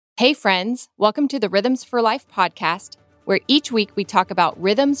Hey friends, welcome to the Rhythms for Life podcast, where each week we talk about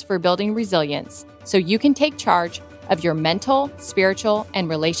rhythms for building resilience so you can take charge of your mental, spiritual, and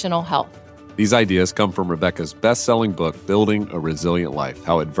relational health. These ideas come from Rebecca's best-selling book, Building a Resilient Life: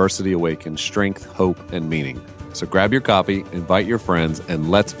 How Adversity Awakens Strength, Hope, and Meaning. So grab your copy, invite your friends,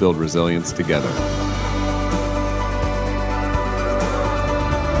 and let's build resilience together.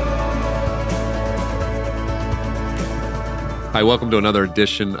 Hi, welcome to another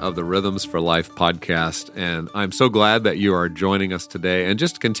edition of the Rhythms for Life podcast, and I'm so glad that you are joining us today and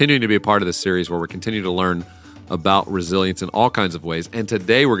just continuing to be a part of this series where we're continuing to learn about resilience in all kinds of ways. And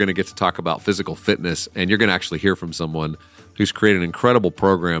today we're going to get to talk about physical fitness, and you're going to actually hear from someone who's created an incredible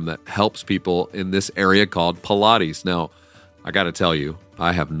program that helps people in this area called Pilates. Now, I got to tell you,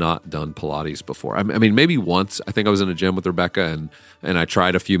 I have not done Pilates before. I mean, maybe once. I think I was in a gym with Rebecca and I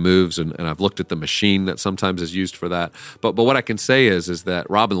tried a few moves and I've looked at the machine that sometimes is used for that. But what I can say is that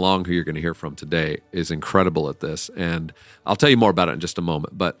Robin Long, who you're going to hear from today, is incredible at this. And I'll tell you more about it in just a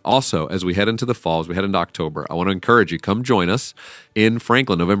moment. But also, as we head into the fall, as we head into October, I want to encourage you, come join us in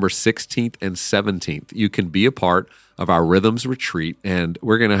Franklin, November 16th and 17th. You can be a part of our Rhythms Retreat, and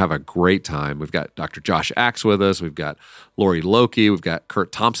we're going to have a great time. We've got Dr. Josh Axe with us. We've got Lori Loki. We've got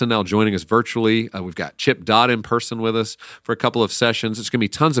Kurt Thompson now joining us virtually. We've got Chip Dodd in person with us for a couple of sessions. It's going to be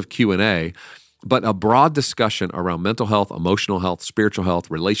tons of Q&A, but a broad discussion around mental health, emotional health, spiritual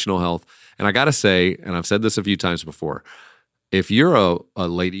health, relational health. And I got to say, and I've said this a few times before, if you're a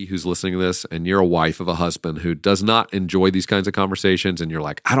lady who's listening to this and you're a wife of a husband who does not enjoy these kinds of conversations and you're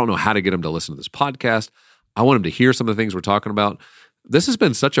like, I don't know how to get him to listen to this podcast, I want him to hear some of the things we're talking about. This has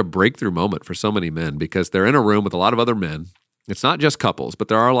been such a breakthrough moment for so many men because they're in a room with a lot of other men. It's not just couples, but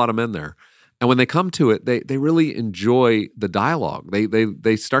there are a lot of men there. And when they come to it, they really enjoy the dialogue.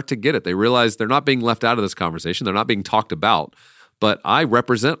 They start to get it. They realize they're not being left out of this conversation. They're not being talked about. But I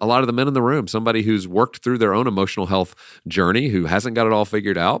represent a lot of the men in the room, somebody who's worked through their own emotional health journey, who hasn't got it all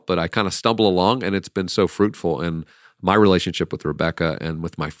figured out, but I kind of stumble along, and it's been so fruitful. And my relationship with Rebecca and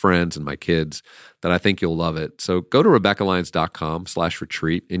with my friends and my kids that I think you'll love it. So go to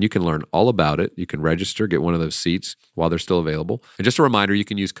RebeccaLyons.com/retreat and you can learn all about it. You can register, get one of those seats while they're still available. And just a reminder, you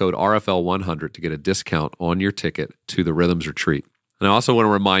can use code RFL100 to get a discount on your ticket to the Rhythms Retreat. And I also want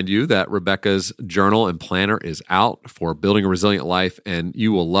to remind you that Rebecca's journal and planner is out for building a resilient life, and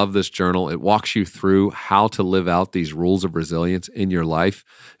you will love this journal. It walks you through how to live out these rules of resilience in your life.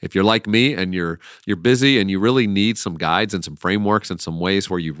 If you're like me and you're busy and you really need some guides and some frameworks and some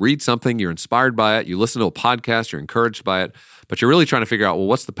ways where you read something, you're inspired by it, you listen to a podcast, you're encouraged by it, but you're really trying to figure out, well,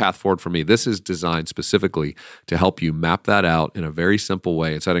 what's the path forward for me? This is designed specifically to help you map that out in a very simple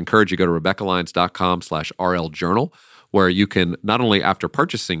way. And so I'd encourage you to go to RebeccaLyons.com/RLJournal, where you can not only after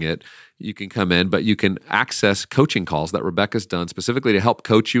purchasing it, you can come in, but you can access coaching calls that Rebecca's done specifically to help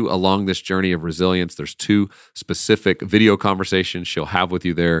coach you along this journey of resilience. There's 2 specific video conversations she'll have with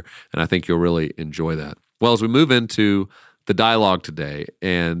you there, and I think you'll really enjoy that. Well, as we move into the dialogue today,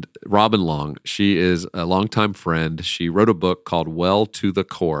 and Robin Long, she is a longtime friend. She wrote a book called Well to the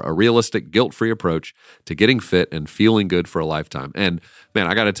Core, a realistic, guilt-free approach to getting fit and feeling good for a lifetime. And man,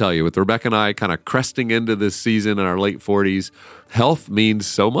 I got to tell you, with Rebecca and I kind of cresting into this season in our late 40s, health means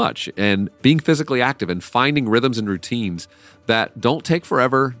so much. And being physically active and finding rhythms and routines that don't take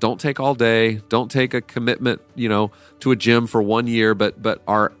forever, don't take all day, don't take a commitment, to a gym for 1 year, but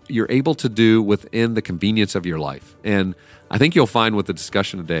you're able to do within the convenience of your life. And I think you'll find with the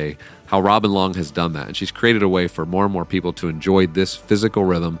discussion today how Robin Long has done that. And she's created a way for more and more people to enjoy this physical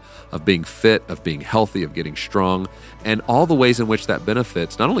rhythm of being fit, of being healthy, of getting strong, and all the ways in which that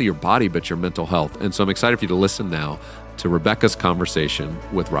benefits not only your body, but your mental health. And so I'm excited for you to listen now to Rebecca's conversation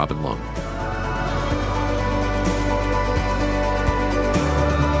with Robin Long.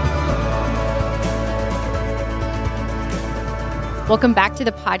 Welcome back to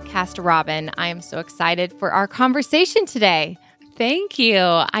the podcast, Robin. I am so excited for our conversation today. Thank you.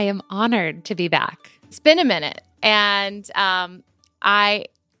 I am honored to be back. It's been a minute, and I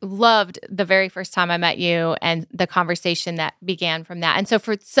loved the very first time I met you and the conversation that began from that. And so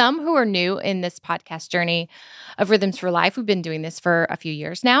for some who are new in this podcast journey of Rhythms for Life, we've been doing this for a few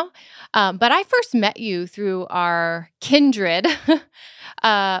years now, but I first met you through our kindred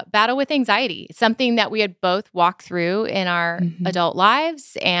battle with anxiety, something that we had both walked through in our adult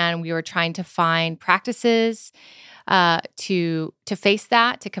lives, and we were trying to find practices to face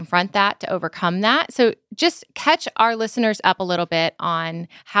that, to confront that, to overcome that. So just catch our listeners up a little bit on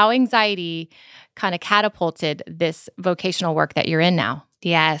how anxiety kind of catapulted this vocational work that you're in now.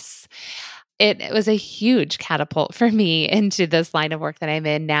 Yes. It was a huge catapult for me into this line of work that I'm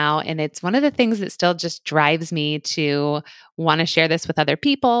in now. And it's one of the things that still just drives me to want to share this with other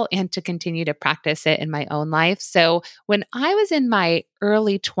people and to continue to practice it in my own life. So when I was in my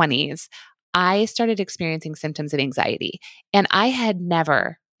early 20s, I started experiencing symptoms of anxiety, and I had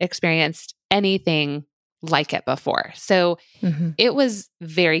never experienced anything like it before. So it was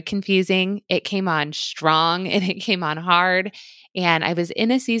very confusing. It came on strong and it came on hard. And I was in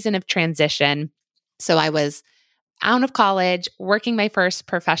a season of transition. So I was out of college, working my first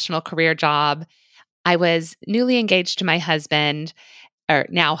professional career job. I was newly engaged to my husband, or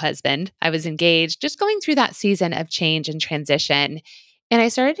now husband. I was engaged, just going through that season of change and transition. And I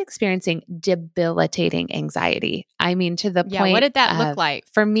started experiencing debilitating anxiety. I mean, to the point. What did that look like?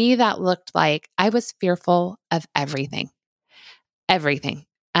 For me, that looked like I was fearful of everything. Everything.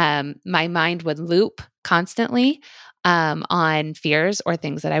 My mind would loop constantly on fears or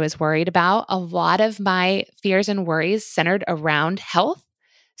things that I was worried about. A lot of my fears and worries centered around health.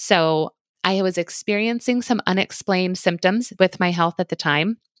 So I was experiencing some unexplained symptoms with my health at the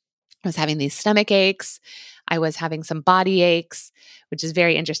time. I was having these stomach aches. I was having some body aches, which is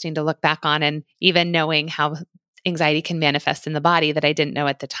very interesting to look back on, and even knowing how anxiety can manifest in the body that I didn't know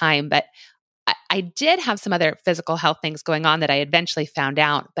at the time. But I did have some other physical health things going on that I eventually found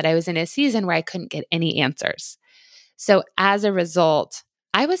out, but I was in a season where I couldn't get any answers. So as a result,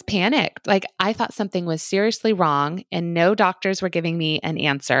 I was panicked. Like, I thought something was seriously wrong and no doctors were giving me an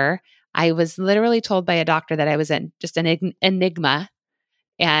answer. I was literally told by a doctor that I was just an enigma.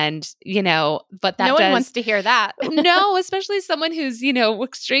 And, but that no one wants to hear that. No, especially someone who's,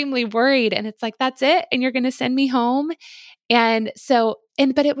 extremely worried. And it's like, that's it. And you're going to send me home. And so,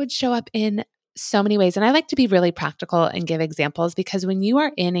 but it would show up in so many ways. And I like to be really practical and give examples, because when you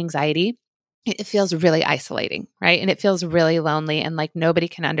are in anxiety, it feels really isolating, right? And it feels really lonely and like nobody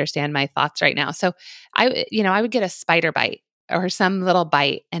can understand my thoughts right now. So I would get a spider bite or some little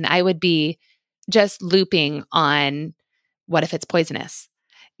bite, and I would be just looping on, what if it's poisonous?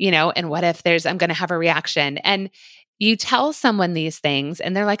 And what if I'm going to have a reaction? And you tell someone these things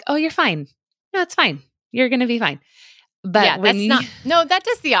and they're like, oh, you're fine. No, it's fine. You're going to be fine. But that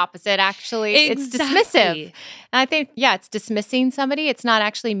does the opposite, actually. Exactly. It's dismissive. And I think, it's dismissing somebody. It's not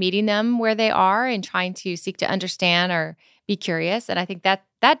actually meeting them where they are and trying to seek to understand or be curious. And I think that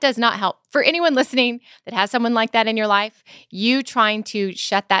does not help. For anyone listening that has someone like that in your life, you trying to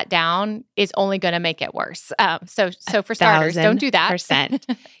shut that down is only going to make it worse. So for starters, don't do that.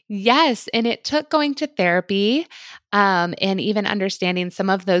 Yes. And it took going to therapy and even understanding some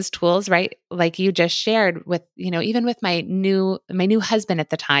of those tools, right? Like you just shared with, even with my new husband at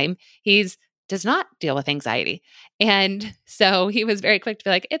the time, does not deal with anxiety. And so he was very quick to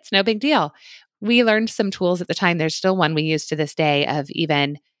be like, it's no big deal. We learned some tools at the time. There's still one we use to this day of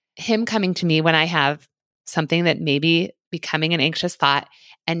even him coming to me when I have something that may be becoming an anxious thought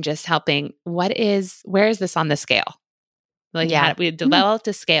and just helping, where is this on the scale? We developed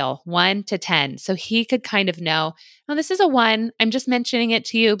a scale 1 to 10. So he could kind of know, oh, this is a 1. I'm just mentioning it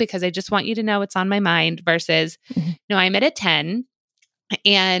to you because I just want you to know it's on my mind, versus, no, I'm at a 10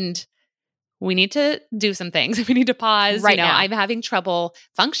 and we need to do some things. We need to pause. Right now. I'm having trouble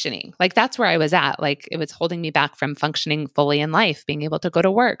functioning. Like, that's where I was at. Like, it was holding me back from functioning fully in life, being able to go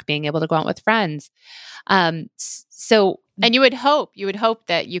to work, being able to go out with friends. And you would hope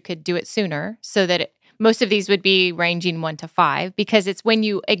that you could do it sooner, so that most of these would be ranging 1 to 5, because it's when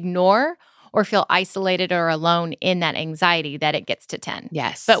you ignore or feel isolated or alone in that anxiety that it gets to 10.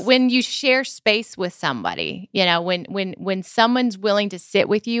 Yes. But when you share space with somebody, when someone's willing to sit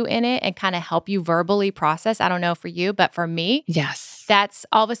with you in it and kind of help you verbally process, I don't know for you, but for me, yes, that's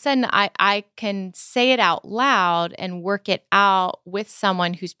all of a sudden I can say it out loud and work it out with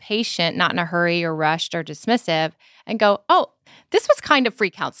someone who's patient, not in a hurry or rushed or dismissive, and go, oh, this was kind of free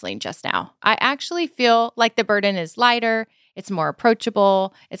counseling just now. I actually feel like the burden is lighter. It's more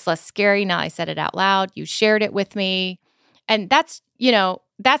approachable. It's less scary now I said it out loud. You shared it with me. And that's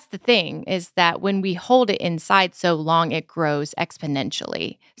the thing, is that when we hold it inside so long, it grows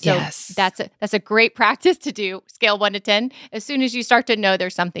exponentially. So yes, that's a great practice to do, scale 1 to 10, as soon as you start to know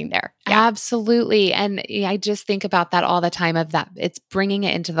there's something there. Yeah. Absolutely. And I just think about that all the time, of that. It's bringing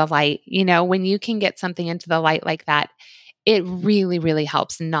it into the light. When you can get something into the light like that, it really, really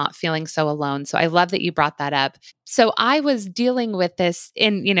helps not feeling so alone. So I love that you brought that up. So I was dealing with this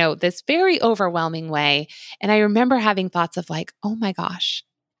in, this very overwhelming way. And I remember having thoughts of like, oh my gosh,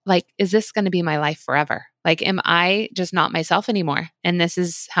 like, is this going to be my life forever? Like, am I just not myself anymore? And this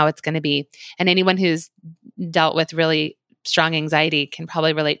is how it's going to be. And anyone who's dealt with really strong anxiety can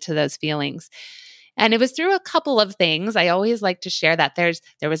probably relate to those feelings. And it was through a couple of things. I always like to share that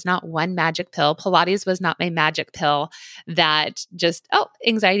there was not one magic pill. Pilates was not my magic pill that just,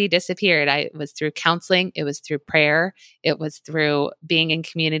 anxiety disappeared. It was through counseling. It was through prayer. It was through being in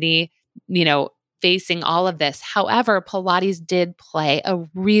community, facing all of this. However, Pilates did play a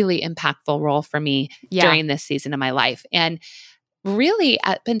really impactful role for me during this season of my life. And really,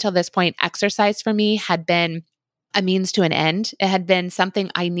 up until this point, exercise for me had been a means to an end. It had been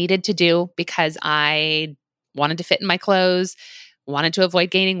something I needed to do because I wanted to fit in my clothes, wanted to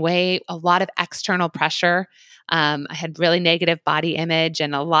avoid gaining weight, a lot of external pressure. I had really negative body image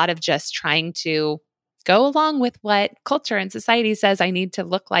and a lot of just trying to go along with what culture and society says I need to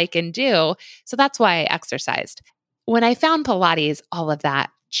look like and do. So that's why I exercised. When I found Pilates, all of that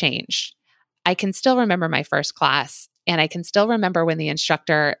changed. I can still remember my first class, and I can still remember when the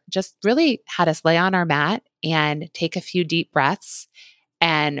instructor just really had us lay on our mat and take a few deep breaths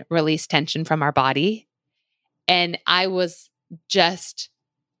and release tension from our body. And I was just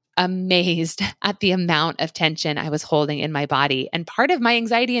amazed at the amount of tension I was holding in my body. And part of my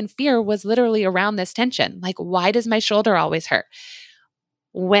anxiety and fear was literally around this tension. Like, why does my shoulder always hurt?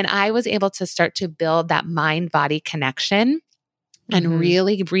 When I was able to start to build that mind-body connection and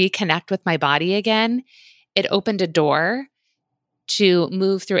really reconnect with my body again, it opened a door to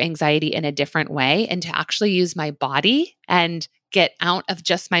move through anxiety in a different way and to actually use my body and get out of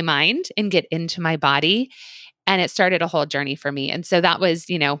just my mind and get into my body. And it started a whole journey for me. And so that was,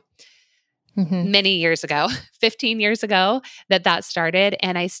 many years ago, 15 years ago that started.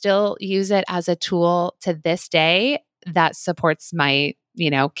 And I still use it as a tool to this day that supports my,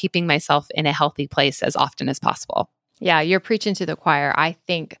 keeping myself in a healthy place as often as possible. Yeah, you're preaching to the choir. I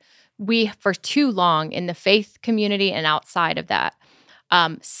think we, for too long in the faith community and outside of that,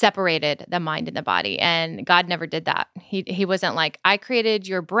 separated the mind and the body. And God never did that. He wasn't like, I created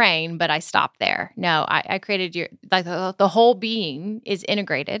your brain, but I stopped there. No, I created your, like the whole being is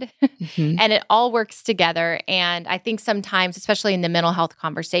integrated and it all works together. And I think sometimes, especially in the mental health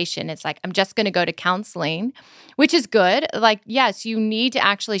conversation, it's like, I'm just going to go to counseling, which is good. Like, yes, you need to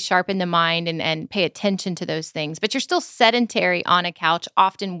actually sharpen the mind and pay attention to those things, but you're still sedentary on a couch,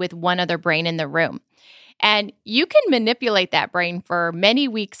 often with one other brain in the room. And you can manipulate that brain for many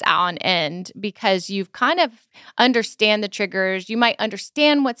weeks on end because you've kind of understand the triggers. You might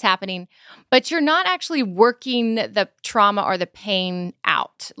understand what's happening, but you're not actually working the trauma or the pain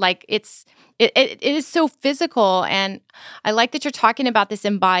out. Like it is so physical. And I like that you're talking about this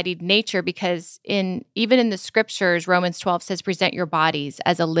embodied nature because even in the scriptures, Romans 12 says, present your bodies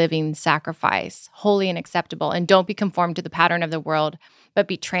as a living sacrifice, holy and acceptable, and don't be conformed to the pattern of the world, but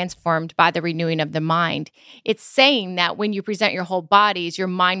be transformed by the renewing of the mind. It's saying that when you present your whole bodies, your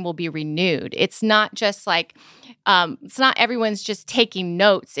mind will be renewed. It's not just like, it's not everyone's just taking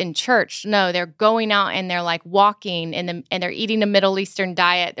notes in church. No, they're going out and they're like walking and they're eating a Middle Eastern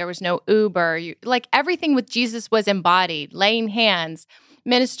diet. There was no Uber. Like everything with Jesus was embodied, laying hands,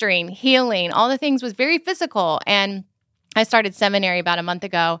 ministering, healing, all the things was very physical. And I started seminary about a month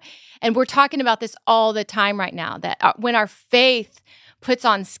ago, and we're talking about this all the time right now, that when our faith puts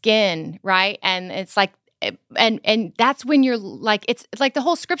on skin, right? And it's like, and that's when you're like, it's like the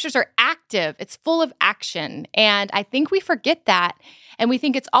whole scriptures are active. It's full of action. And I think we forget that. And we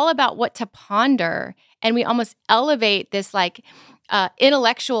think it's all about what to ponder. And we almost elevate this like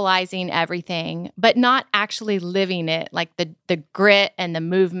intellectualizing everything, but not actually living it, like the grit and the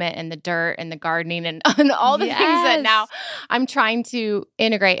movement and the dirt and the gardening and all the things that now I'm trying to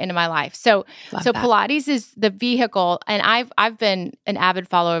integrate into my life. So Pilates is the vehicle, and I've been an avid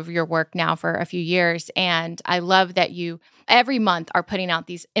follower of your work now for a few years, and I love that you every month are putting out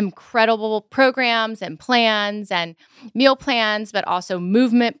these incredible programs and plans and meal plans, but also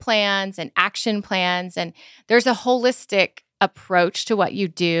movement plans and action plans, and there's a holistic approach to what you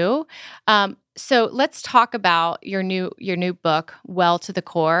do. So let's talk about your new book, Well to the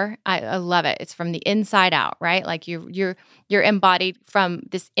Core. I love it. It's from the inside out, right? Like you're embodied from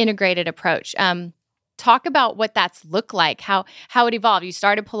this integrated approach. Talk about what that's looked like, how it evolved. You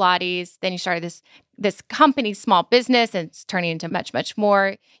started Pilates, then you started this company, small business, and it's turning into much, much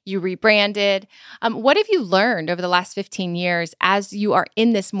more. You rebranded. What have you learned over the last 15 years as you are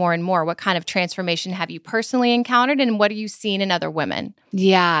in this more and more? What kind of transformation have you personally encountered, and what are you seeing in other women?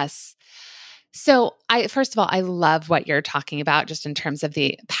 Yes. So first of all, I love what you're talking about just in terms of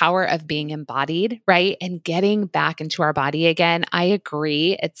the power of being embodied, right? And getting back into our body again. I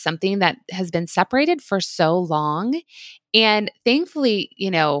agree. It's something that has been separated for so long. And thankfully,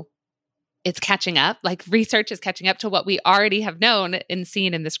 it's catching up. Like research is catching up to what we already have known and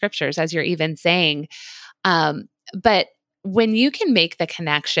seen in the scriptures, as you're even saying. But when you can make the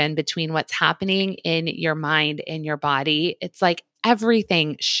connection between what's happening in your mind and your body, it's like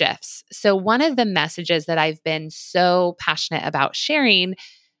everything shifts. So one of the messages that I've been so passionate about sharing,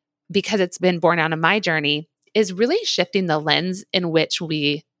 because it's been born out of my journey, is really shifting the lens in which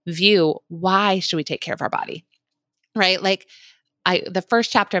we view why should we take care of our body, right? Like the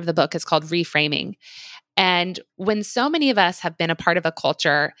first chapter of the book is called Reframing. And when so many of us have been a part of a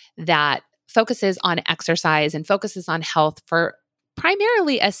culture that focuses on exercise and focuses on health for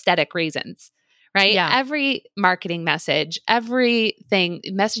primarily aesthetic reasons, right? Yeah. Every marketing message, everything,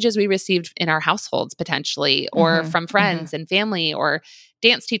 messages we received in our households potentially, or from friends and family, or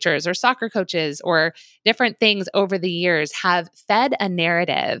dance teachers, or soccer coaches, or different things over the years have fed a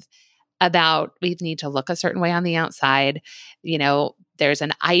narrative about we need to look a certain way on the outside. There's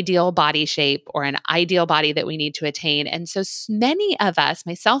an ideal body shape or an ideal body that we need to attain. And so many of us,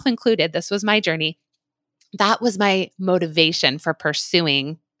 myself included, this was my journey. That was my motivation for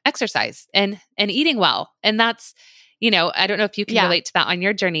pursuing exercise and eating well. And that's, I don't know if you can relate to that on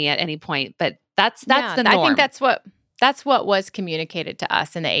your journey at any point, but that's the norm. I think that's what was communicated to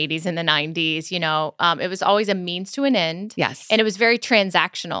us in the 80s and the 90s. It was always a means to an end. Yes. And it was very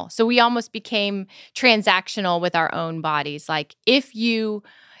transactional. So we almost became transactional with our own bodies. Like if you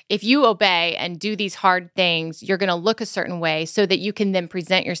obey and do these hard things, you're going to look a certain way so that you can then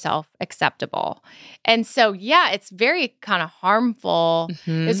present yourself acceptable. And so, it's very kind of harmful.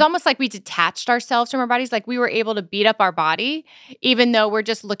 It's almost like we detached ourselves from our bodies. Like we were able to beat up our body, even though we're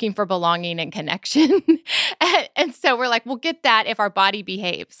just looking for belonging and connection. and so we're like, we'll get that if our body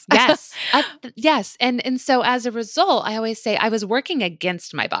behaves. Yes. Yes. And so as a result, I always say I was working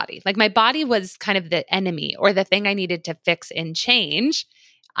against my body. Like my body was kind of the enemy or the thing I needed to fix and change,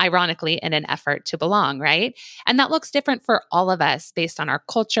 ironically, in an effort to belong, right? And that looks different for all of us based on our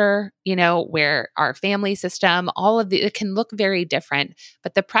culture, where our family system, it can look very different,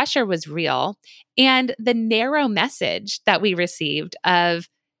 but the pressure was real. And the narrow message that we received of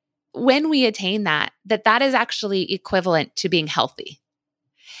when we attain that is actually equivalent to being healthy.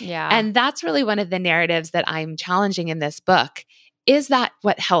 Yeah. And that's really one of the narratives that I'm challenging in this book. Is that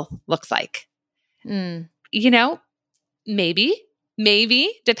what health looks like?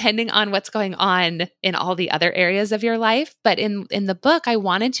 Maybe, depending on what's going on in all the other areas of your life. But in the book, I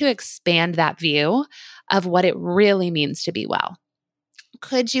wanted to expand that view of what it really means to be well.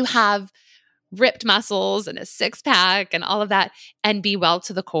 Could you have ripped muscles and a six-pack and all of that and be well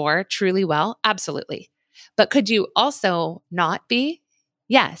to the core, truly well? Absolutely. But could you also not be?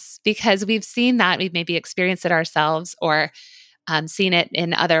 Yes, because we've seen that. We've maybe experienced it ourselves or seen it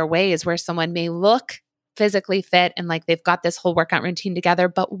in other ways where someone may look physically fit and like they've got this whole workout routine together.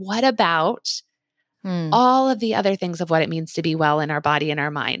 But what about all of the other things of what it means to be well in our body and our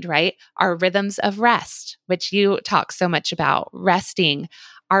mind, right? Our rhythms of rest, which you talk so much about, resting,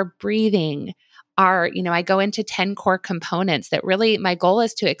 our breathing, I go into 10 core components that really my goal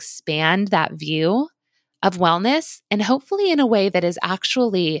is to expand that view of wellness and hopefully in a way that is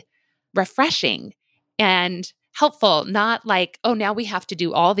actually refreshing and helpful, not like, oh, now we have to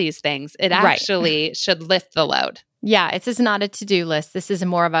do all these things. It actually should lift the load. Yeah, this is not a to-do list. This is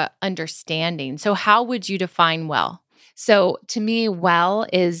more of a understanding. So how would you define well? So to me, well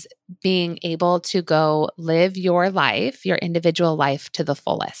is being able to go live your life, your individual life to the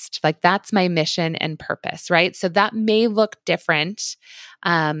fullest. Like that's my mission and purpose, right? So that may look different.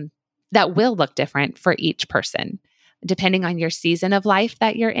 That will look different for each person, depending on your season of life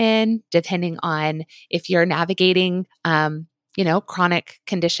that you're in, depending on if you're navigating, chronic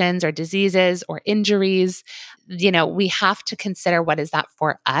conditions or diseases or injuries. We have to consider what is that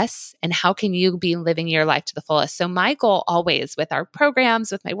for us and how can you be living your life to the fullest. So my goal always with our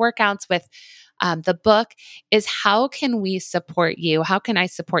programs, with my workouts, with the book is how can we support you? How can I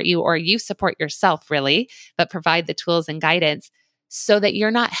support you or you support yourself really, but provide the tools and guidance so that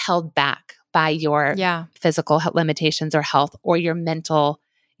you're not held back by your physical limitations or health or your mental,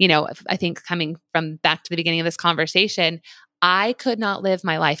 I think coming from back to the beginning of this conversation, I could not live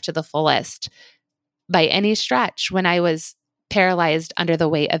my life to the fullest by any stretch when I was paralyzed under the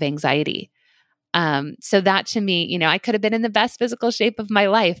weight of anxiety. So that to me, I could have been in the best physical shape of my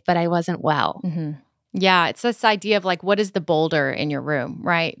life, but I wasn't well. Mm-hmm. Yeah, it's this idea of like, what is the boulder in your room,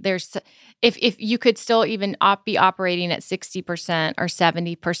 right? There's, if you could still even be operating at 60% or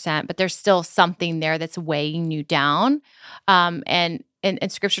 70%, but there's still something there that's weighing you down. And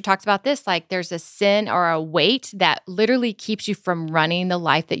and scripture talks about this, like there's a sin or a weight that literally keeps you from running the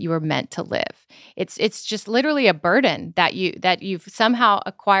life that you were meant to live. It's just literally a burden that you've somehow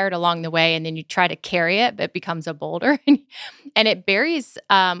acquired along the way, and then you try to carry it, but it becomes a boulder and it buries.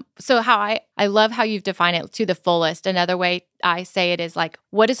 So how I love how you've defined it to the fullest. Another way I say it is like,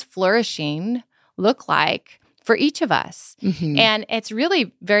 what does flourishing look like for each of us? Mm-hmm. And it's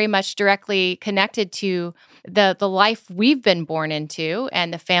really very much directly connected to the life we've been born into,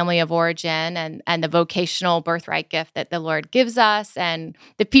 and the family of origin, and the vocational birthright gift that the Lord gives us, and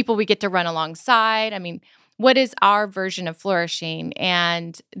the people we get to run alongside. I mean, what is our version of flourishing?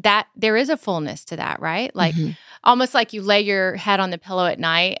 And that there is a fullness to that, right? Like almost like you lay your head on the pillow at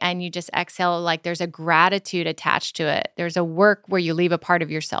night and you just exhale, like there's a gratitude attached to it. There's a work where you leave a part of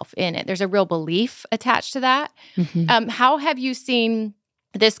yourself in it. There's a real belief attached to that. How have you seen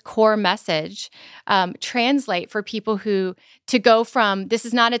this core message translate for people who to go from this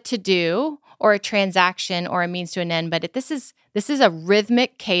is not a to-do or a transaction or a means to an end, but this is a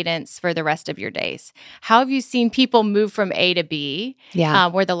rhythmic cadence for the rest of your days? How have you seen people move from A to B,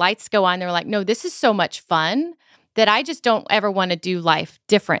 where the lights go on, they're like, no, this is so much fun that I just don't ever want to do life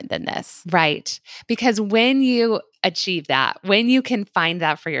different than this? Right. Because when you achieve that, when you can find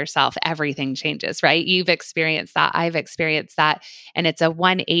that for yourself, everything changes, right? You've experienced that. I've experienced that. And it's a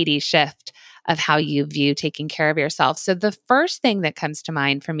 180 shift of how you view taking care of yourself. So the first thing that comes to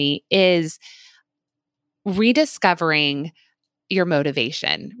mind for me is rediscovering your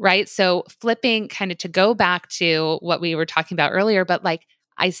motivation, right? So flipping kind of to go back to what we were talking about earlier, but like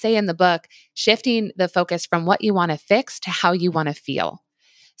I say in the book, shifting the focus from what you want to fix to how you want to feel.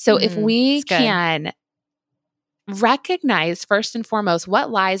 So if we can recognize first and foremost,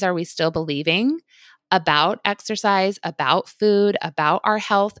 what lies are we still believing about exercise, about food, about our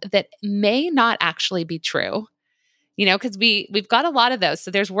health that may not actually be true? You know, because we've got a lot of those.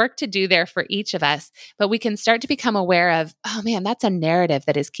 So there's work to do there for each of us, but we can start to become aware of, oh man, that's a narrative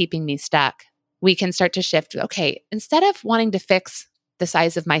that is keeping me stuck. We can start to shift. Okay, instead of wanting to fix the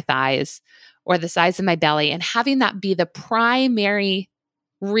size of my thighs or the size of my belly and having that be the primary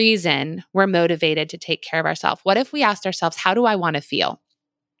reason we're motivated to take care of ourselves, what if we asked ourselves, how do I want to feel?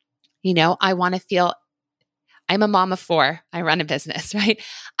 You know, I want to feel, I'm a mom of 4. I run a business, right?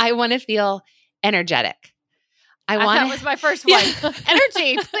 I want to feel energetic. That was my first one.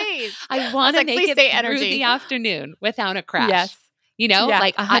 Energy, please. I want to make it through the afternoon without a crash. Yes. You know,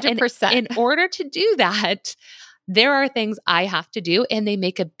 like 100%. In order to do that, there are things I have to do, and they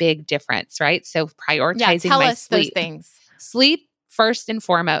make a big difference, right? So prioritizing tell my us sleep. Those things. Sleep first and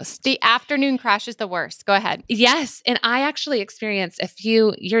foremost. The afternoon crash is the worst. Go ahead. Yes. And I actually experienced a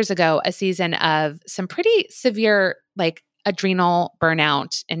few years ago a season of some pretty severe like adrenal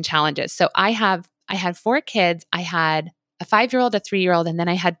burnout and challenges. So I had 4 kids. I had a 5-year-old, a 3-year-old, and then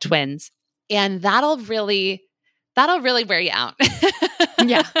I had twins. And that'll really wear you out.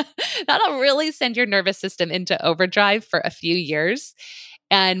 Yeah. That'll really send your nervous system into overdrive for a few years.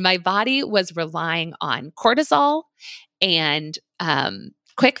 And my body was relying on cortisol and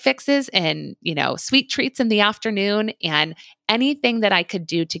quick fixes and, you know, sweet treats in the afternoon and anything that I could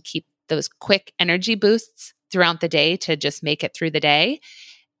do to keep those quick energy boosts throughout the day to just make it through the day.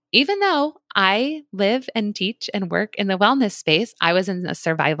 Even though I live and teach and work in the wellness space, I was in a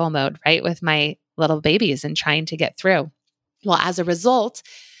survival mode, right, with my little babies and trying to get through. Well, as a result,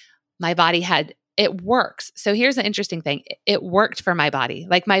 my body it works. So here's the interesting thing. It worked for my body.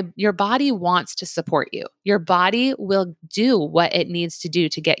 Like your body wants to support you. Your body will do what it needs to do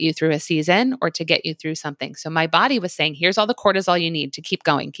to get you through a season or to get you through something. So my body was saying, here's all the cortisol you need to keep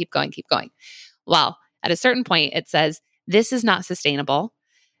going, keep going, keep going. Well, at a certain point, it says, this is not sustainable.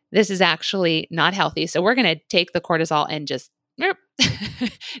 This is actually not healthy. So we're going to take the cortisol and just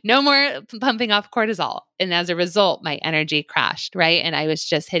no more pumping off cortisol. And as a result, my energy crashed, right? And I was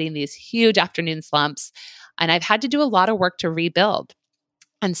just hitting these huge afternoon slumps. And I've had to do a lot of work to rebuild.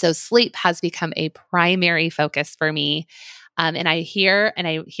 And so sleep has become a primary focus for me. And I hear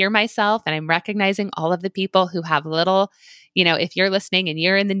myself, and I'm recognizing all of the people who have little, you know, if you're listening and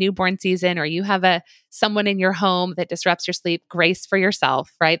you're in the newborn season or you have someone in your home that disrupts your sleep, grace for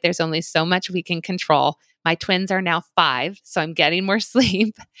yourself, right? There's only so much we can control. My twins are now 5, so I'm getting more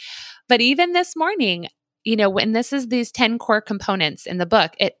sleep. But even this morning, you know, when this is these 10 core components in the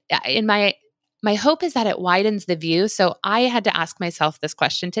book, my hope is that it widens the view. So I had to ask myself this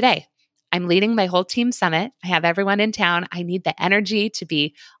question today. I'm leading my whole team summit. I have everyone in town. I need the energy to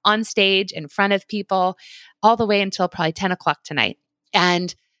be on stage in front of people all the way until probably 10 o'clock tonight.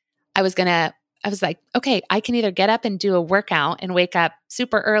 And I was like, okay, I can either get up and do a workout and wake up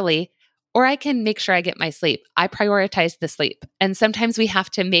super early, or I can make sure I get my sleep. I prioritize the sleep. And sometimes we have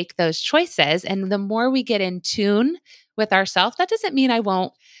to make those choices. And the more we get in tune with ourselves, that doesn't mean I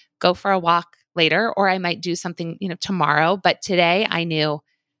won't go for a walk later, or I might do something, tomorrow. But today I knew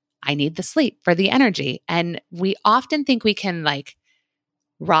I need the sleep for the energy. And we often think we can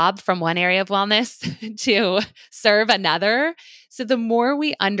rob from one area of wellness to serve another. So the more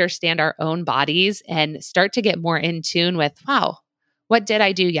we understand our own bodies and start to get more in tune with, wow, what did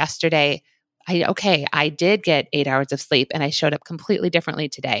I do yesterday? I did get 8 hours of sleep and I showed up completely differently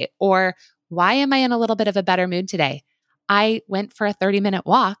today. Or why am I in a little bit of a better mood today? I went for a 30-minute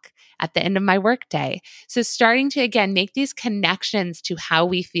walk at the end of my workday. So starting to, again, make these connections to how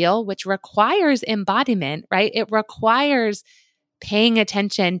we feel, which requires embodiment, right? It requires paying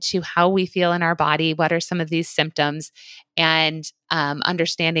attention to how we feel in our body. What are some of these symptoms? And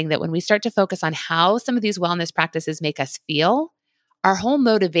understanding that when we start to focus on how some of these wellness practices make us feel, our whole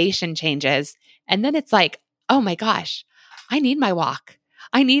motivation changes. And then it's like, oh my gosh, I need my walk.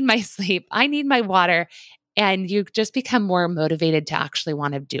 I need my sleep. I need my water. And you just become more motivated to actually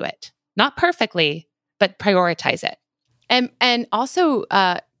want to do it. Not perfectly, but prioritize it. And also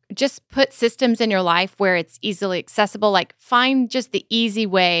just put systems in your life where it's easily accessible. Like find just the easy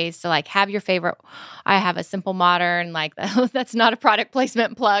ways to have your favorite. I have a Simple Modern, that's not a product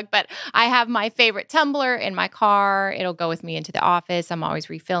placement plug, but I have my favorite tumbler in my car. It'll go with me into the office. I'm always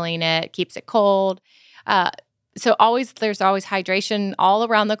refilling it, keeps it cold. So there's always hydration all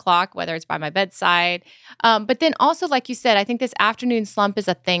around the clock, whether it's by my bedside. But then also, like you said, I think this afternoon slump is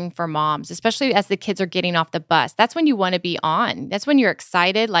a thing for moms, especially as the kids are getting off the bus. That's when you want to be on. That's when you're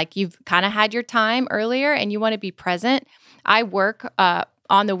excited, like you've kind of had your time earlier and you want to be present. I work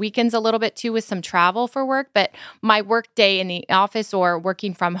on the weekends a little bit too with some travel for work, but my work day in the office or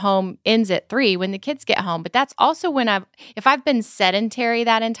working from home ends at 3 when the kids get home. But that's also when if I've been sedentary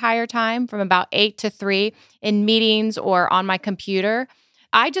that entire time from about 8 to 3 in meetings or on my computer,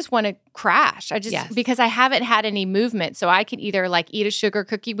 I just want to crash. Because I haven't had any movement. So I can either eat a sugar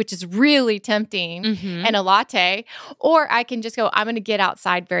cookie, which is really tempting, and a latte, or I can just go, I'm going to get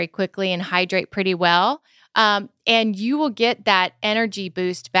outside very quickly and hydrate pretty well. And you will get that energy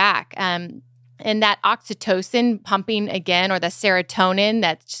boost back. And that oxytocin pumping again, or the serotonin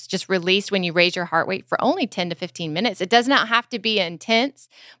that's just released when you raise your heart rate for only 10 to 15 minutes. It does not have to be intense,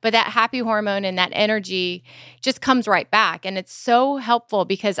 but that happy hormone and that energy just comes right back. And it's so helpful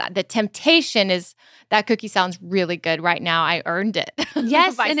because the temptation is that cookie sounds really good right now. I earned it.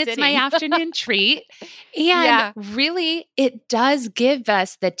 Yes, and it's my afternoon treat. And really, it does give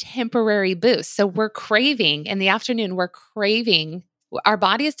us the temporary boost. So we're craving in the afternoon, our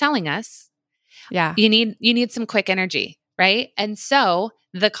body is telling us, you need some quick energy, right? And so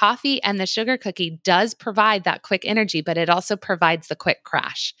the coffee and the sugar cookie does provide that quick energy, but it also provides the quick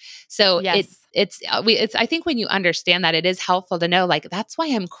crash. So it's I think when you understand that, it is helpful to know that's why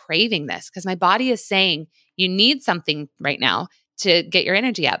I'm craving this, because my body is saying you need something right now to get your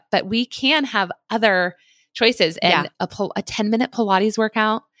energy up. But we can have other choices, and a 10-minute Pilates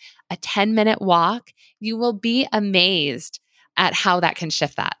workout, a 10-minute walk, you will be amazed at how that can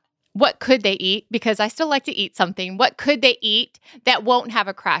shift that. What could they eat? Because I still like to eat something. What could they eat that won't have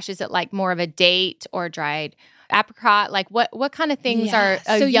a crash? Is it more of a date or a dried apricot? What kind of things are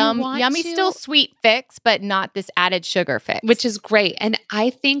a yummy, still sweet fix, but not this added sugar fix? Which is great. And I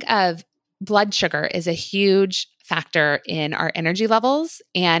think of blood sugar is a huge factor in our energy levels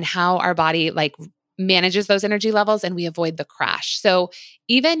and how our body manages those energy levels, and we avoid the crash. So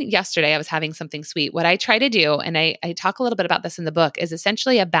even yesterday, I was having something sweet. What I try to do, and I talk a little bit about this in the book, is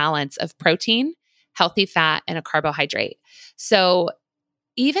essentially a balance of protein, healthy fat, and a carbohydrate. So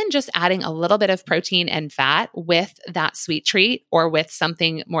even just adding a little bit of protein and fat with that sweet treat or with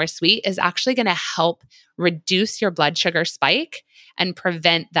something more sweet is actually going to help reduce your blood sugar spike and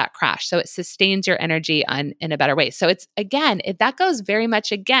prevent that crash. So it sustains your energy in a better way. So it's, again, that goes very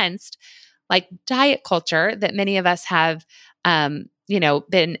much against diet culture that many of us have,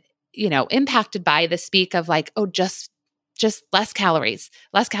 been, impacted by, the speak of just less calories,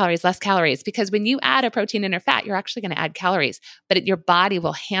 less calories, less calories. Because when you add a protein and a fat, you're actually going to add calories, but your body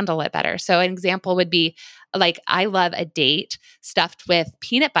will handle it better. So an example would be I love a date stuffed with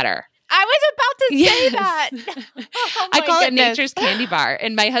peanut butter. I was about to say that. Oh, I call it goodness. nature's candy bar.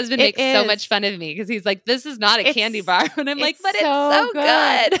 And my husband makes so much fun of me because he's like, this is not a candy bar. And I'm like, but it's so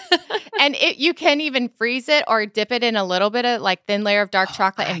good. And you can even freeze it or dip it in a little bit of like thin layer of dark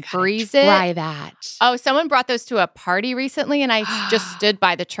chocolate and freeze it. Try that. Oh, someone brought those to a party recently and I just stood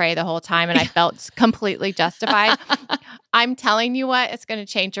by the tray the whole time and I felt completely justified. I'm telling you what, it's going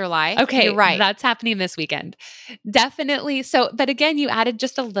to change your life. Okay, you're right. That's happening this weekend. Definitely. So, but again, you added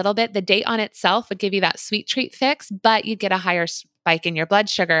just a little bit. The date on itself would give you that sweet treat fix, but you'd get a higher spike in your blood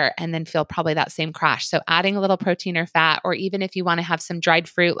sugar and then feel probably that same crash. So adding a little protein or fat, or even if you want to have some dried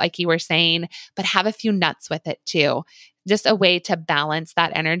fruit, like you were saying, but have a few nuts with it too. Just a way to balance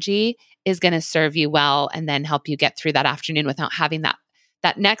that energy is going to serve you well and then help you get through that afternoon without having that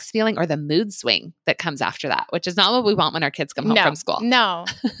next feeling or the mood swing that comes after that, which is not what we want when our kids come home from school. No,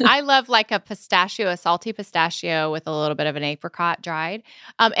 I love like a salty pistachio with a little bit of an apricot dried.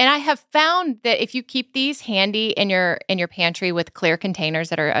 And I have found that if you keep these handy in your pantry with clear containers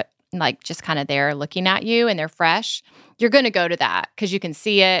that are like just kind of there looking at you and they're fresh, you're going to go to that because you can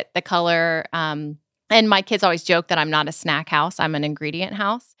see it, the color. And my kids always joke that I'm not a snack house. I'm an ingredient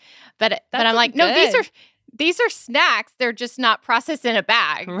house. But I'm like, no, these are snacks. They're just not processed in a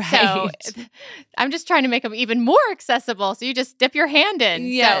bag. Right. So I'm just trying to make them even more accessible. So you just dip your hand in.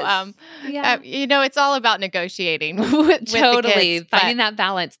 Yes. So, it's all about negotiating with totally the kids, finding that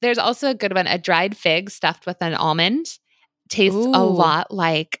balance. There's also a good one, a dried fig stuffed with an almond. Tastes a lot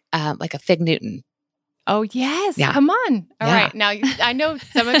like a fig Newton. Oh, yes. Yeah. Come on. All right. Now, I know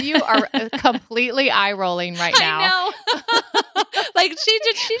some of you are completely eye rolling right now. I know. Like she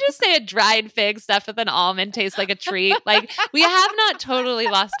just say a dried fig stuffed with an almond tastes like a treat. Like we have not totally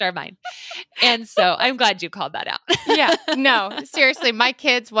lost our mind. And so I'm glad you called that out. Yeah. No, seriously. My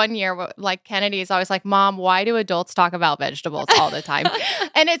kids 1 year, like Kennedy is always like, Mom, why do adults talk about vegetables all the time?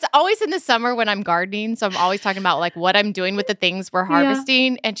 And it's always in the summer when I'm gardening. So I'm always talking about like what I'm doing with the things we're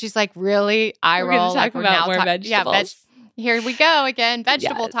harvesting. And she's like, really? Eye roll. Talk about more vegetables. Here we go again.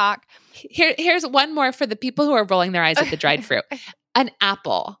 Vegetable talk. Here's one more for the people who are rolling their eyes at the dried fruit. An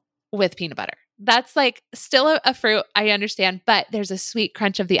apple with peanut butter. That's like still a fruit, I understand, but there's a sweet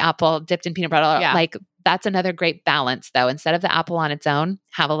crunch of the apple dipped in peanut butter. Yeah. Like that's another great balance though. Instead of the apple on its own,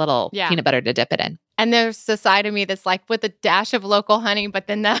 have a little peanut butter to dip it in. And there's the side of me that's like with a dash of local honey, but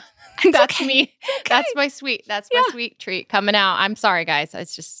then that's okay. me. Okay. That's my sweet sweet treat coming out. I'm sorry, guys.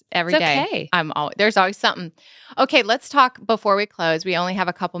 It's just every day. Okay. There's always something. Okay, let's talk before we close. We only have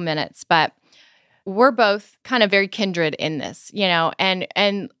a couple minutes, but we're both kind of very kindred in this,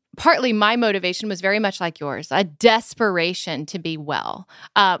 and partly my motivation was very much like yours, a desperation to be well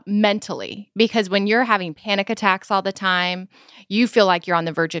mentally, because when you're having panic attacks all the time, you feel like you're on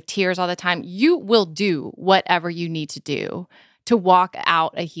the verge of tears all the time, you will do whatever you need to do to walk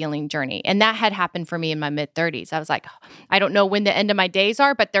out a healing journey. And that had happened for me in my mid-30s. I was like, I don't know when the end of my days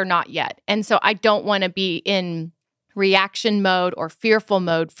are, but they're not yet. And so I don't want to be in reaction mode or fearful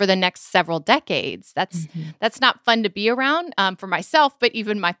mode for the next several decades. That's not fun to be around for myself, but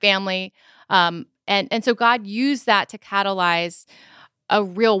even my family. And so God used that to catalyze a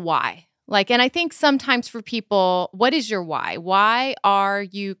real why. And I think sometimes for people, what is your why? Why are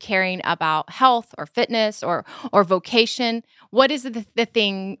you caring about health or fitness or vocation? What is the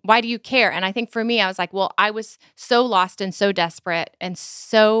thing? Why do you care? And I think for me, I was like, well, I was so lost and so desperate and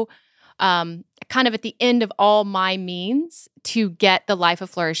so kind of at the end of all my means to get the life of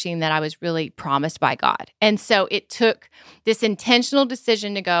flourishing that I was really promised by God. And so it took this intentional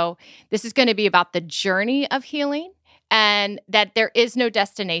decision to go, this is going to be about the journey of healing and that there is no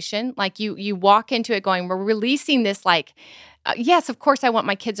destination. Like you walk into it going, we're releasing this yes, of course I want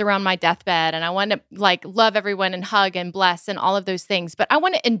my kids around my deathbed and I want to love everyone and hug and bless and all of those things, but I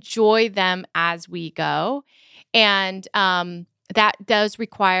want to enjoy them as we go. And that does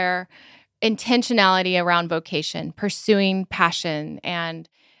require intentionality around vocation, pursuing passion, and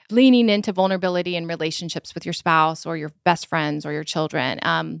leaning into vulnerability in relationships with your spouse or your best friends or your children.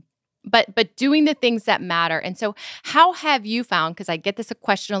 But doing the things that matter. And so how have you found, because I get this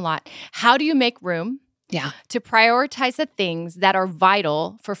question a lot, how do you make room to prioritize the things that are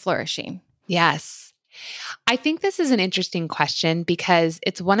vital for flourishing? Yes. I think this is an interesting question because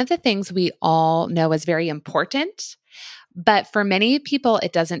it's one of the things we all know is very important. But for many people,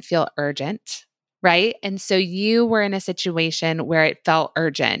 it doesn't feel urgent, right? And so you were in a situation where it felt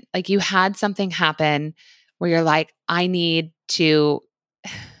urgent. Like you had something happen where you're like, I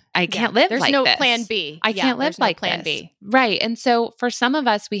can't live there's like no this. plan B. I can't live like plan this. B. Right. And so for some of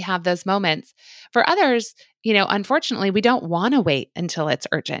us, we have those moments. For others, unfortunately, we don't want to wait until it's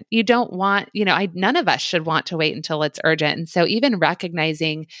urgent. You don't want, none of us should want to wait until it's urgent. And so even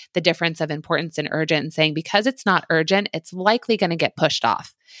recognizing the difference of importance and urgent and saying, because it's not urgent, it's likely going to get pushed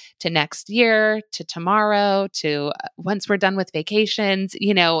off to next year, to tomorrow, to once we're done with vacations,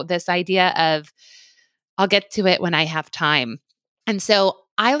 this idea of I'll get to it when I have time. And so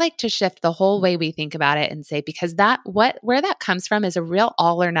I like to shift the whole way we think about it and say, because where that comes from is a real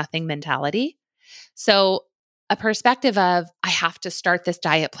all or nothing mentality. So a perspective of, I have to start this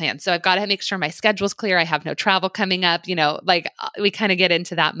diet plan. So I've got to make sure my schedule's clear. I have no travel coming up, we kind of get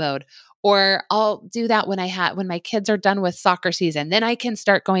into that mode. Or I'll do that when my kids are done with soccer season, then I can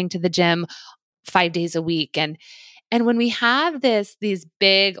start going to the gym 5 days a week. And when we have these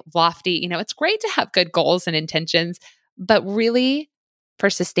big, lofty, it's great to have good goals and intentions, but really for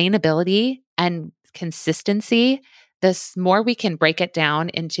sustainability and consistency, the more we can break it down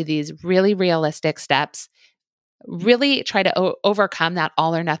into these really realistic steps, really try to overcome that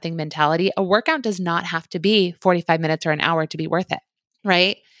all or nothing mentality. A workout does not have to be 45 minutes or an hour to be worth it,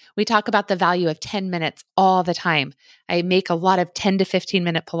 right? We talk about the value of 10 minutes all the time. I make a lot of 10 to 15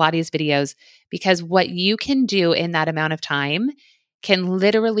 minute Pilates videos because what you can do in that amount of time can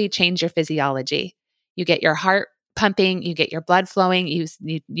literally change your physiology. You get your heart pumping, you get your blood flowing.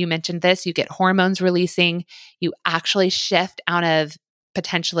 You mentioned this, you get hormones releasing. You actually shift out of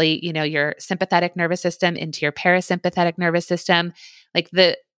potentially, your sympathetic nervous system into your parasympathetic nervous system.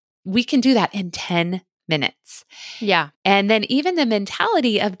 We can do that in 10 minutes. Yeah. And then even the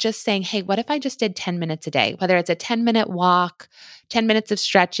mentality of just saying, hey, what if I just did 10 minutes a day? Whether it's a 10-minute walk, 10 minutes of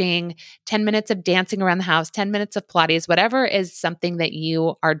stretching, 10 minutes of dancing around the house, 10 minutes of Pilates, whatever is something that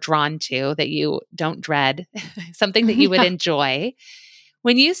you are drawn to, that you don't dread, something that you would enjoy.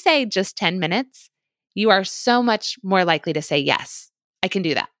 When you say just 10 minutes, you are so much more likely to say, yes, I can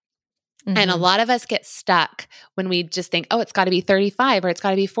do that. Mm-hmm. And a lot of us get stuck when we just think, oh, it's got to be 35 or it's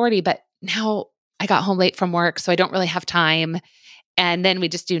got to be 40, but now I got home late from work, so I don't really have time. And then we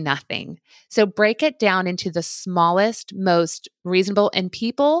just do nothing. So break it down into the smallest, most reasonable. And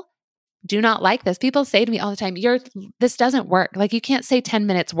people do not like this. People say to me all the time, this doesn't work. You can't say 10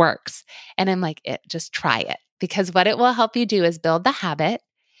 minutes works. And I'm like, just try it. Because what it will help you do is build the habit.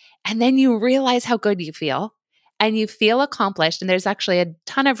 And then you realize how good you feel. And you feel accomplished. And there's actually a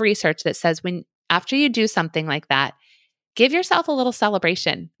ton of research that says after you do something like that, give yourself a little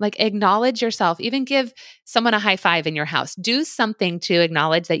celebration, acknowledge yourself, even give someone a high five in your house. Do something to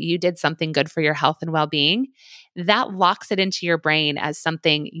acknowledge that you did something good for your health and well-being. That locks it into your brain as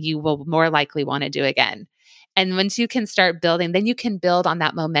something you will more likely want to do again. And once you can start building, then you can build on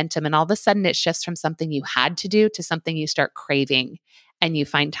that momentum. And all of a sudden it shifts from something you had to do to something you start craving and you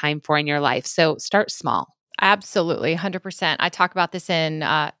find time for in your life. So start small. Absolutely, 100%. I talk about this in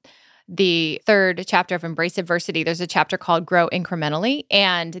the third chapter of Embrace Adversity. There's a chapter called Grow Incrementally.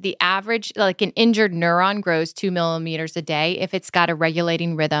 And the average, an injured neuron grows 2 millimeters a day if it's got a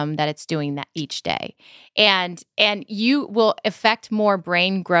regulating rhythm that it's doing that each day. And you will affect more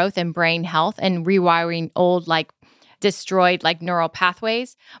brain growth and brain health and rewiring old, destroyed neural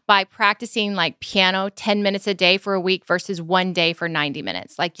pathways by practicing piano 10 minutes a day for a week versus 1 day for 90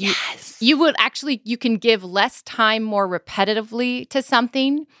 minutes. You can give less time more repetitively to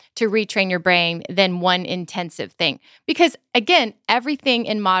something to retrain your brain than one intensive thing. Because again, everything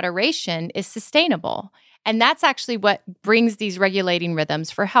in moderation is sustainable. And that's actually what brings these regulating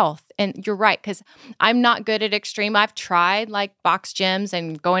rhythms for health. And you're right, because I'm not good at extreme. I've tried box gyms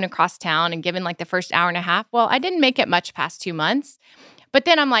and going across town and giving the first hour and a half. Well, I didn't make it much past 2 months. But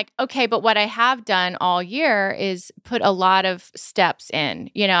then I'm like, okay, but what I have done all year is put a lot of steps in.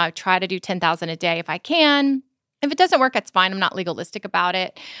 I try to do 10,000 a day if I can. If it doesn't work, that's fine. I'm not legalistic about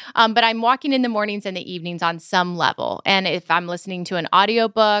it. But I'm walking in the mornings and the evenings on some level. And if I'm listening to an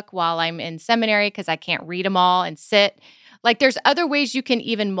audiobook while I'm in seminary because I can't read them all and sit, there's other ways you can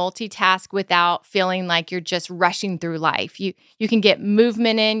even multitask without feeling like you're just rushing through life. You can get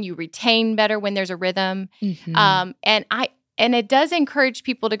movement in, you retain better when there's a rhythm. Mm-hmm. And it does encourage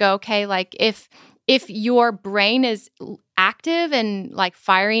people to go, okay, if your brain is active and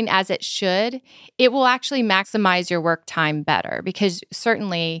firing as it should, it will actually maximize your work time better, because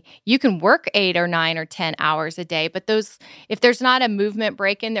certainly you can work 8 or 9 or 10 hours a day, but if there's not a movement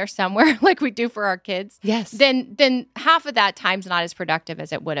break in there somewhere like we do for our kids, yes, then half of that time's not as productive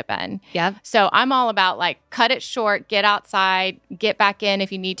as it would have been. Yeah. So I'm all about cut it short, get outside, get back in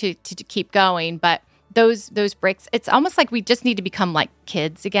if you need to keep going. But those breaks, it's almost like we just need to become like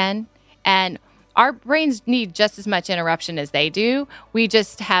kids again. And our brains need just as much interruption as they do. We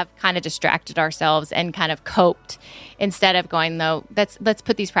just have kind of distracted ourselves and kind of coped instead of going, no, let's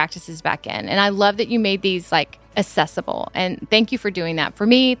put these practices back in. And I love that you made these like accessible. And thank you for doing that for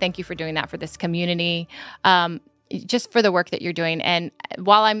me. Thank you for doing that for this community, just for the work that you're doing. And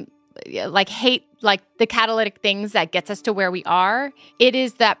while I'm hate the catalytic things that gets us to where we are, it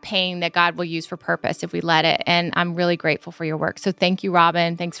is that pain that God will use for purpose if we let it. And I'm really grateful for your work. So thank you,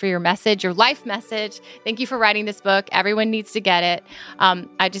 Robin. Thanks for your message, your life message. Thank you for writing this book. Everyone needs to get it.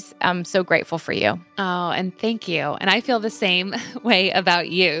 I'm so grateful for you. Oh, and thank you. And I feel the same way about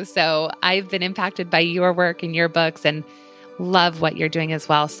you. So I've been impacted by your work and your books and love what you're doing as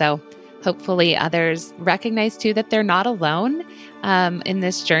well. So hopefully others recognize too that they're not alone in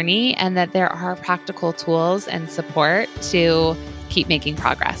this journey and that there are practical tools and support to keep making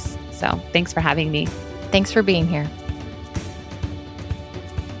progress. So thanks for having me. Thanks for being here.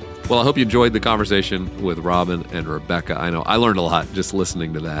 Well, I hope you enjoyed the conversation with Robin and Rebecca. I know I learned a lot just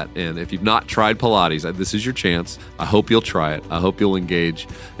listening to that. And if you've not tried Pilates, this is your chance. I hope you'll try it. I hope you'll engage.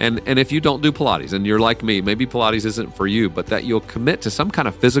 And if you don't do Pilates and you're like me, maybe Pilates isn't for you, but that you'll commit to some kind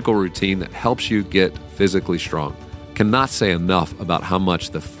of physical routine that helps you get physically strong. Cannot say enough about how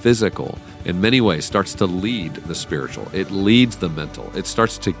much the physical, in many ways, starts to lead the spiritual. It leads the mental. It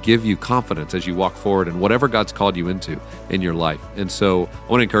starts to give you confidence as you walk forward in whatever God's called you into in your life. And so I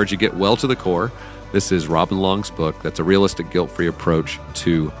want to encourage you to get well to the core. This is Robin Long's book. That's a realistic, guilt-free approach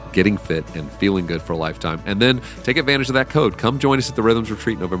to getting fit and feeling good for a lifetime. And then take advantage of that code. Come join us at the Rhythms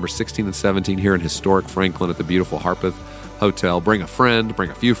Retreat November 16 and 17 here in historic Franklin at the beautiful Harpeth Hotel. Bring a friend,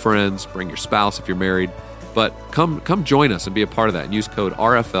 bring a few friends, bring your spouse if you're married. But come join us and be a part of that and use code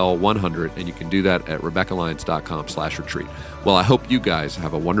RFL100, and you can do that at RebeccaLyons.com/retreat. Well, I hope you guys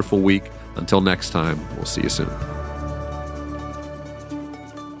have a wonderful week. Until next time, we'll see you soon.